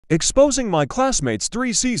Exposing my classmates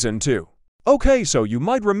 3 Season 2. Okay, so you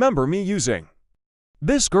might remember me using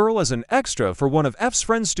this girl as an extra for one of F's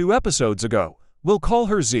friends 2 episodes ago. We'll call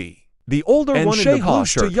her Z. The older And one in the blue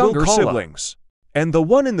shirt to younger we'll call siblings. And the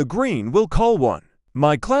one in the green we'll call 1.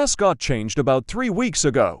 My class got changed about 3 weeks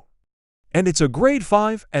ago. And it's a grade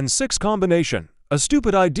 5 and 6 combination. A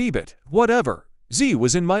stupid ID bit, whatever. Z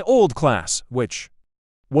was in my old class, which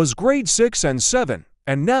was grade 6 and 7,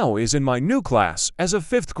 and now is in my new class as a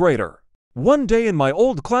 5th grader. One day in my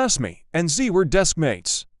old class, me and Z were desk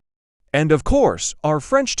mates. And of course, our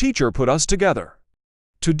French teacher put us together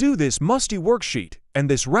to do this musty worksheet, and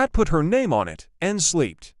this rat put her name on it and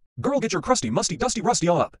sleeped. Girl, get your crusty, musty, dusty, rusty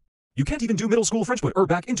all up. You can't even do middle school French, put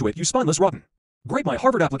back into it, you spineless rotten. Great, my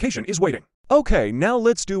Harvard application is waiting. Okay, now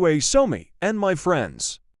let's do a So me and my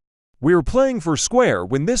friends. We're playing for square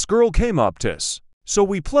when this girl came up to us. So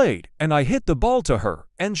we played, and I hit the ball to her,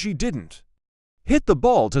 and she didn't hit the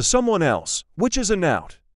ball to someone else, which is an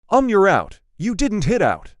out. You're out. You didn't hit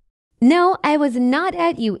out. No, I was not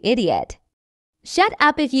at, you idiot. Shut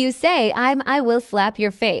up. If you say I will slap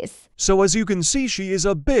your face. So as you can see, she is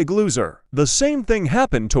a big loser. The same thing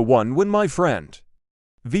happened to one when my friend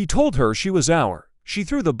V told her she was our. She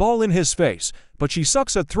threw the ball in his face, but she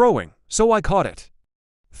sucks at throwing, so I caught it.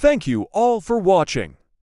 Thank you all for watching.